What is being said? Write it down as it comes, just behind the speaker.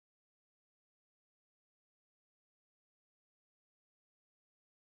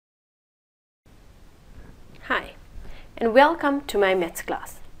Hi, and welcome to my maths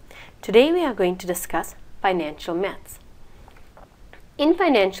class. Today we are going to discuss financial maths. In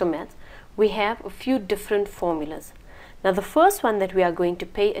financial maths, we have a few different formulas. Now the first one that we are going to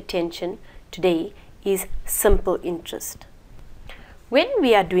pay attention today is simple interest. When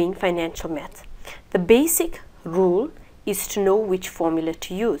we are doing financial maths, the basic rule is to know which formula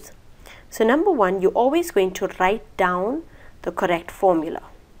to use. So number one, you're always going to write down the correct formula.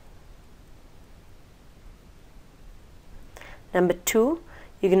 Number two,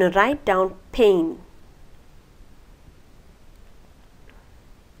 you're going to write down pain.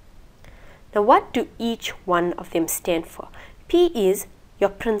 Now what do each one of them stand for? P is your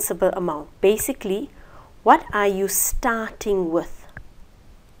principal amount. Basically, what are you starting with?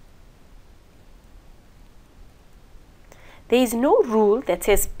 There is no rule that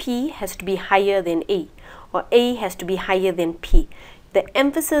says P has to be higher than A or A has to be higher than P. The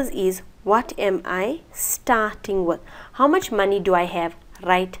emphasis is, what am I starting with? How much money do I have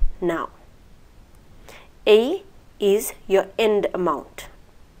right now? A is your end amount.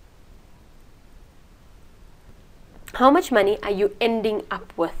 How much money are you ending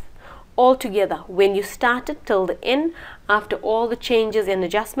up with altogether when you started till the end? After all the changes and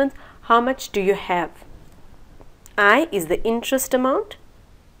adjustments, how much do you have? I is the interest amount,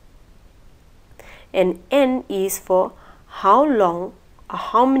 and N is for how long or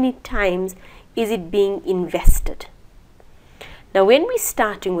how many times is it being invested. Now when we're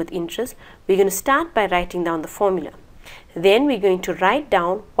starting with interest, we're going to start by writing down the formula. Then we're going to write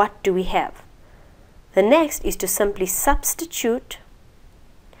down what do we have. The next is to simply substitute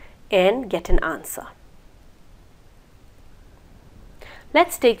and get an answer.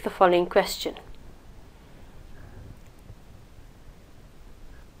 Let's take the following question.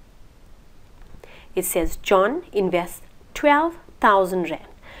 It says John invests 12,000 Rand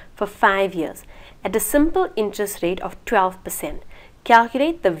for 5 years at a simple interest rate of 12%.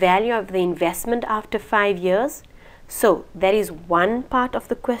 Calculate the value of the investment after 5 years. So that is one part of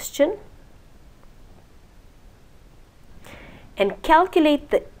the question. And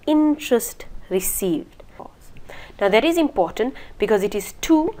calculate the interest received. Now that is important because it is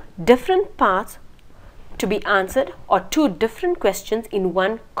two different parts to be answered, or two different questions in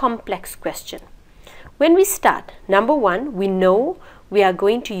one complex question. When we start, number one, we know we are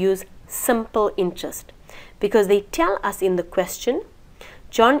going to use simple interest because they tell us in the question,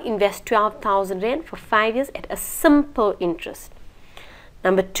 John invests 12,000 Rand for 5 years at a simple interest.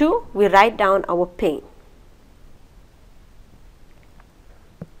 Number two, we write down our pain.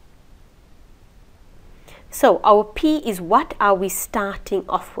 So our P is what are we starting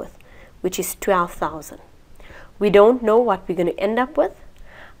off with, which is 12,000. We don't know what we're going to end up with.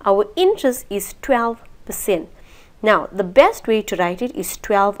 Our interest is 12%. Now the best way to write it is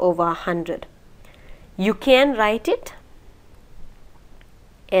 12 over 100. You can write it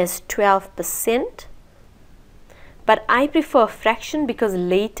as 12%, but I prefer fraction because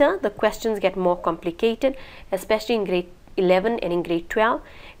later the questions get more complicated, especially in grade 11 and in grade 12,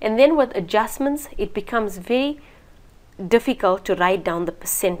 and then with adjustments it becomes very difficult to write down the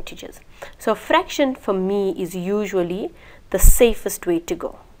percentages. So fraction for me is usually the safest way to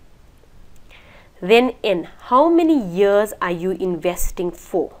go. Then N, how many years are you investing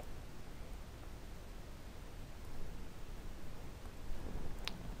for?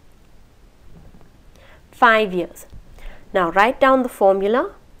 Five years. Now write down the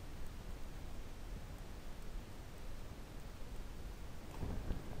formula.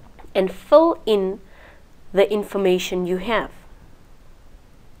 And fill in the information you have.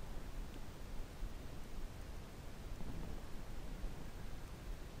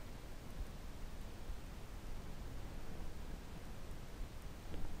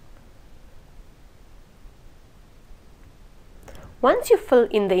 Once you fill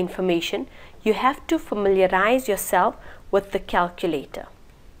in the information, you have to familiarize yourself with the calculator.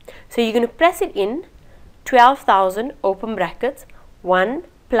 So you're going to press it in, 12,000 open brackets, 1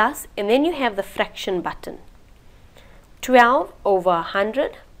 plus, and then you have the fraction button. 12 over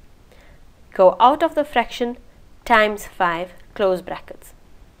 100, go out of the fraction, times 5, close brackets.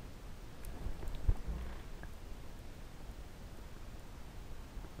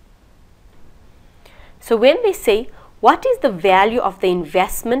 So when they say, what is the value of the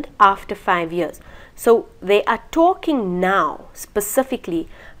investment after 5 years? So they are talking now specifically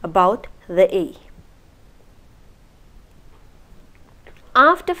about the A.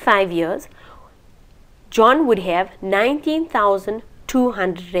 After 5 years, John would have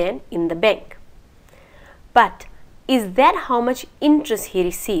 19,200 Rand in the bank. But is that how much interest he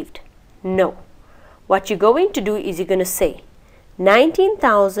received? No. What you're going to do is you're going to say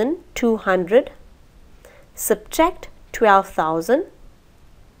 19,200 subtract 12,000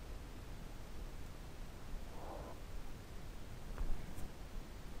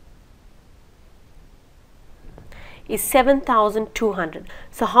 is 7,200.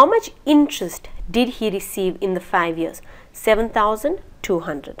 So how much interest did he receive in the 5 years?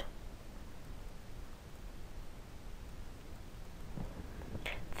 7,200.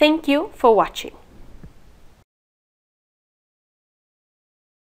 Thank you for watching.